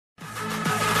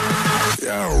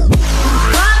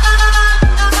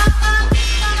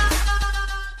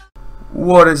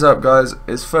What is up, guys?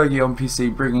 It's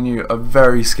FergeeeOnPC bringing you a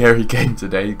very scary game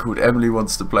today called Emily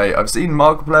Wants to Play. I've seen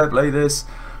Markiplier play this,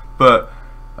 but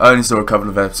I only saw a couple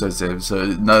of episodes of him, so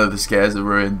none of the scares are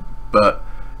ruined, but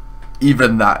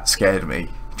even that scared me,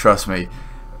 trust me.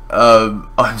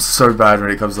 I'm so bad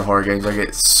when it comes to horror games. I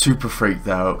get super freaked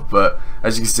out, but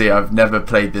as you can see, I've never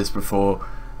played this before.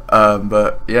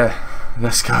 But yeah,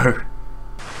 let's go.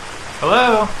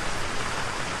 Hello?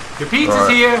 Your pizza's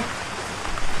here!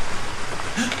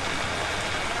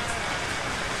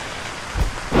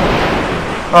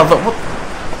 Oh, but what?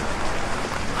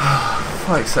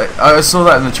 Fuck's sake. I saw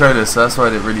that in the trailer, so that's why it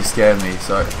didn't really scare me,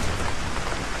 so...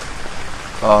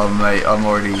 Oh, mate, I'm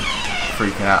already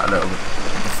freaking out a little bit.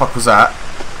 What the fuck was that?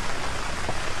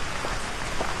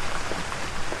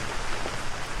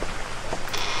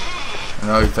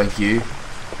 No, thank you.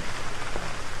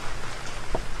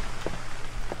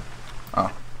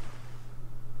 Oh.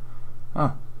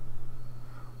 Oh.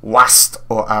 Wast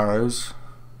or arrows.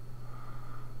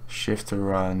 Shift to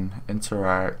run,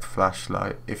 interact,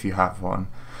 flashlight if you have one.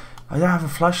 I don't have a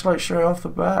flashlight straight off the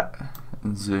bat.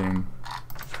 And zoom.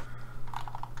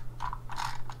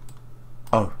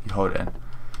 Oh, you hold it in.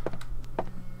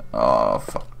 Oh,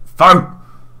 fuck. Phone!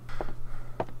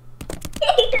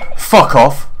 Fuck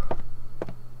off!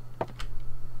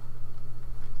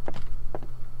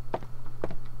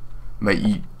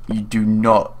 Mate, you do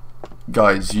not...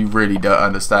 Guys, you really don't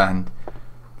understand.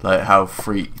 Like how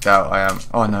freaked out I am.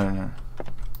 Oh no.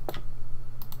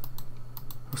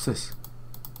 What's this?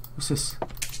 What's this?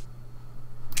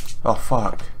 Oh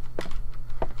fuck.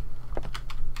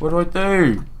 What do I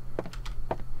do?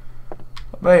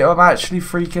 Mate, I'm actually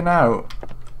freaking out.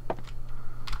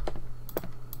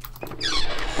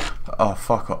 Oh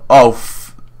fuck off. Oh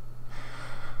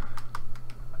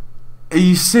are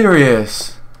you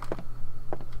serious?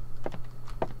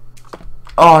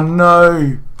 Oh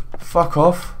no. Fuck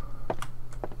off.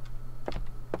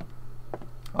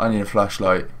 I need a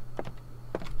flashlight.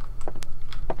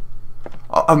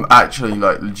 I'm actually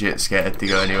like legit scared to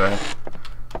go anywhere.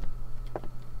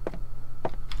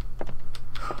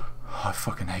 Oh, I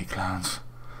fucking hate clowns.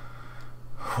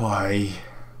 Why?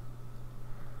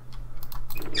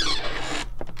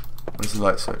 Where's the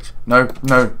light switch? No.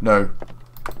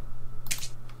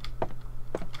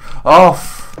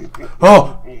 Off.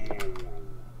 Oh!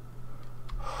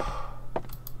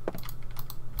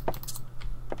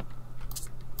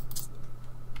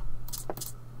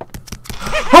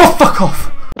 Oh, fuck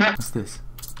off! What's this?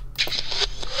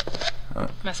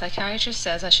 My psychiatrist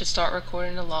says I should start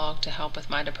recording a log to help with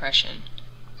my depression.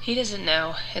 He doesn't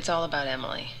know it's all about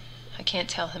Emily. I can't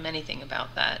tell him anything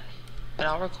about that, but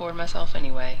I'll record myself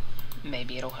anyway.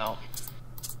 Maybe it'll help.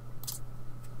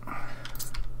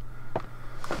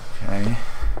 Okay.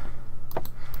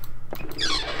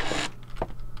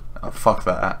 Oh, fuck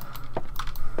that.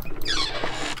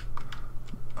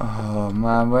 Oh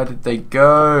man, where did they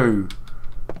go?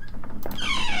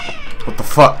 What the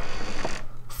fuck?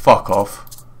 Fuck off.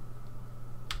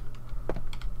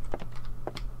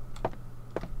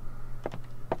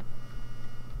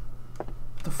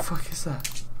 What the fuck is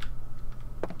that?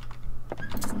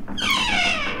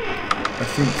 I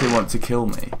think they want to kill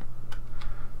me.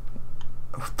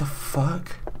 What the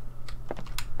fuck?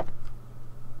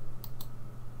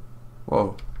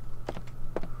 Whoa.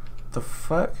 The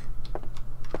fuck?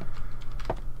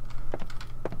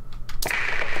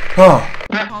 Oh.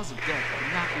 Cause of death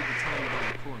could not be determined by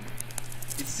the coroner.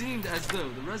 It seemed as though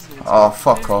the residents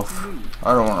fuck off.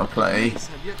 I don't want to play. Police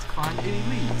have yet to find any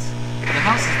leads. The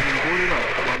house has been boarded up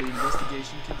while the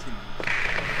investigation continues.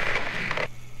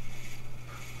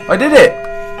 I did it!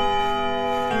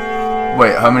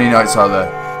 Wait, how many nights are there?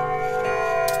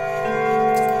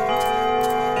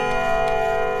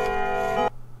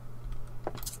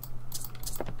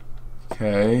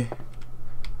 Okay.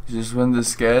 Is this when the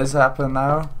scares happen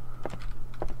now?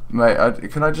 Mate,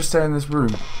 can I just stay in this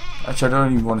room? Actually, I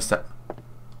don't even want to stay.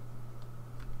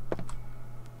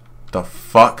 The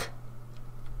fuck?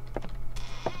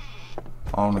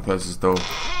 I want to close this door.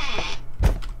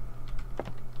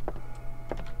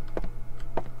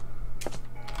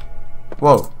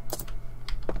 Whoa.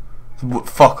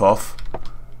 Fuck off.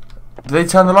 Did they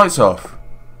turn the lights off?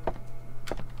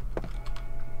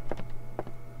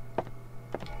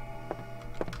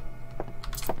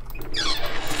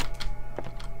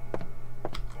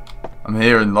 I'm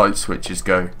hearing light switches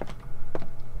go,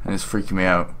 and it's freaking me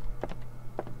out.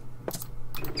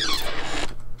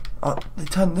 Oh, they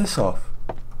turned this off.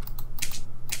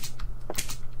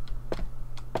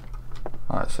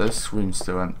 Alright, so this room's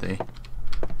still empty.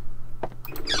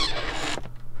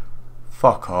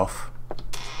 Fuck off.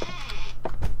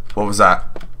 What was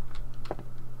that?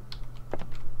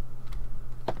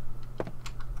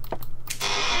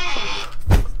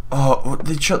 Oh,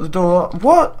 they shut the door.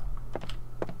 What?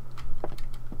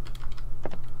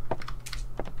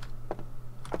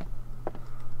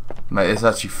 Mate, it's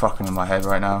actually fucking in my head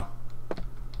right now.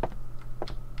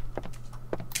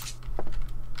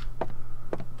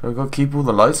 Do I gotta keep all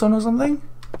the lights on or something?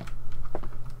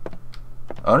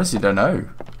 I honestly don't know.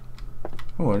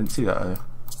 Oh, I didn't see that earlier.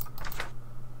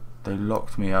 They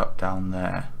locked me up down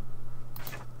there.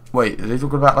 Wait, are they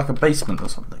talking about like a basement or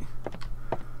something?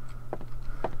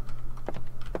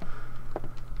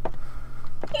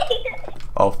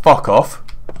 Oh, fuck off.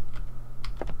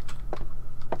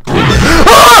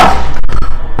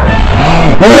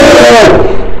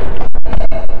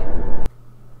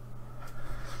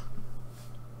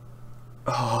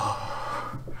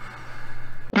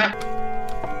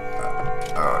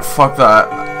 Fuck that.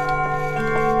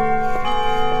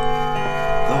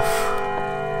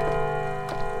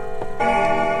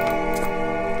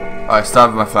 I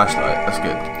stabbed my flashlight, that's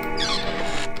good.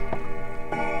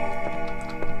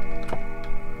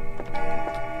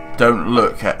 Don't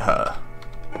look at her.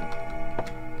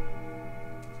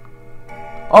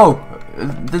 Oh,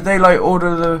 did they like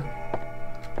order the...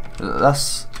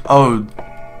 That's... Oh.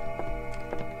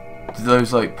 Did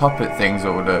those like puppet things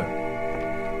order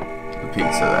the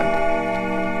pizza then?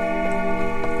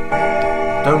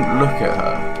 Don't look at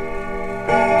her.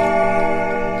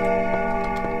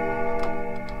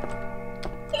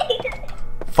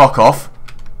 Fuck off.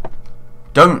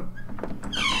 Don't.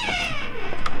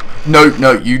 No,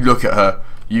 no, you look at her.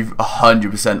 You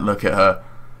 100% look at her.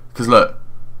 Because look.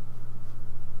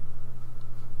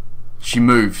 She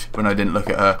moved when I didn't look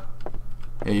at her.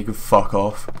 Yeah, you can fuck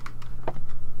off.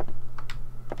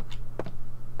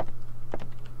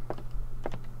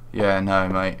 Yeah, no,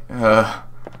 mate.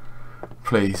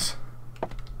 Please.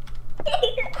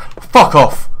 Fuck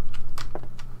off!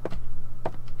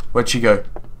 Where'd she go?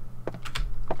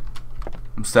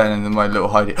 I'm standing in my little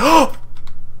hiding.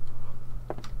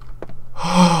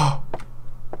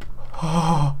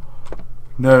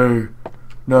 No,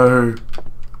 no,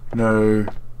 no.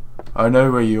 I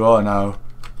know where you are now.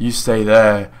 You stay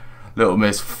there, little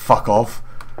miss. Fuck off.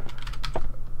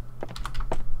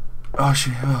 Oh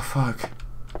shit! Oh fuck.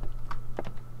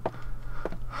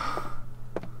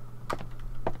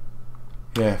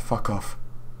 Yeah, fuck off.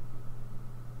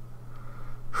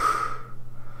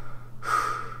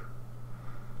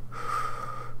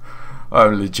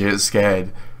 I'm legit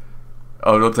scared.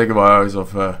 I'm not taking my eyes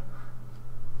off her.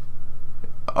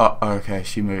 Oh, okay,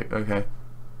 she moved. Okay.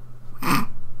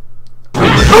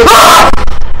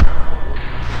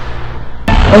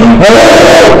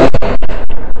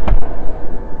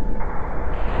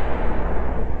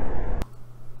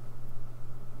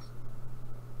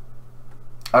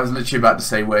 I was literally about to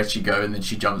say where'd she go, and then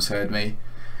she jump scared me.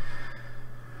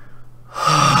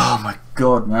 Oh my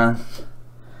god, man.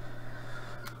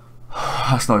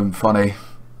 That's not even funny.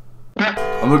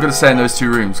 I'm not gonna stay in those two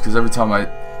rooms because every time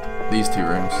these two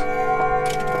rooms.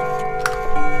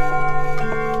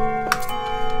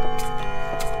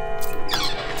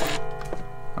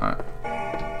 Alright.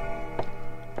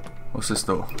 What's this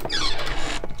door?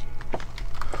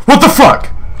 What the fuck?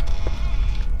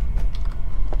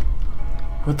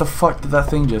 Where the fuck did that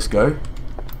thing just go?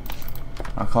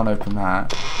 I can't open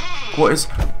that. What is...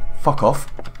 Fuck off.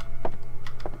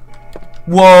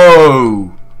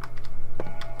 Whoa!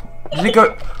 Did it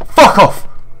go... Fuck off!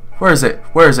 Where is it?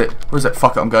 Where is it? Where is it?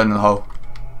 Fuck it, I'm going in the hole.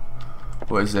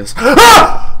 What is this?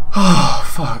 Ah! Oh,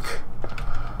 fuck.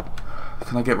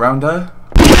 Can I get round there?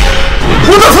 What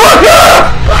the fuck?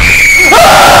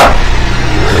 Ah!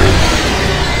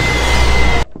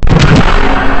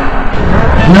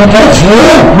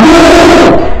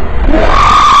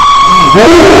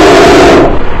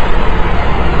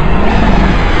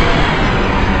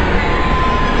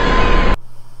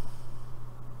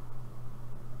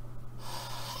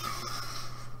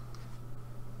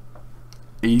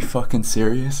 Are you fucking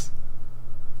serious?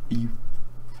 Are you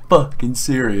fucking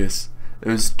serious?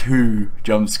 There was 2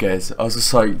 jump scares. I was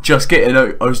just like,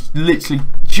 I was literally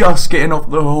just getting off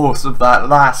the horse of that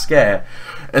last scare,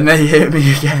 and then he hit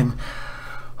me again.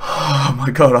 Oh my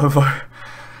god, I'm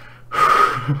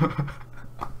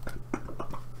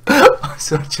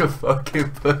such a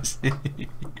fucking pussy.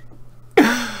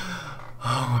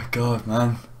 Oh my god,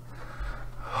 man.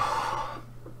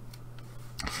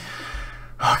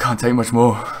 I can't take much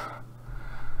more.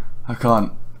 I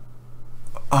can't.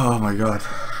 Oh my god.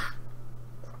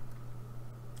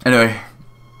 Anyway,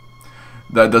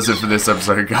 that does it for this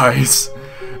episode, guys.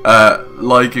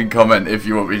 Like and comment if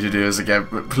you want me to do this again,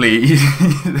 but please.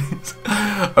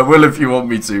 I will if you want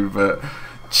me to, but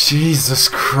Jesus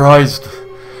Christ.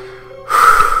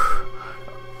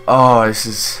 Oh, this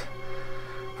is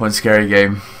one scary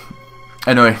game.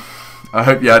 Anyway, I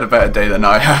hope you had a better day than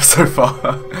I have so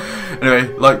far.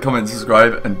 Anyway, like, comment,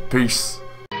 subscribe, and peace.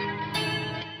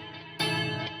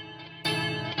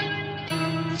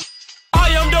 I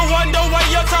am the one, the way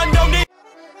your son don't need.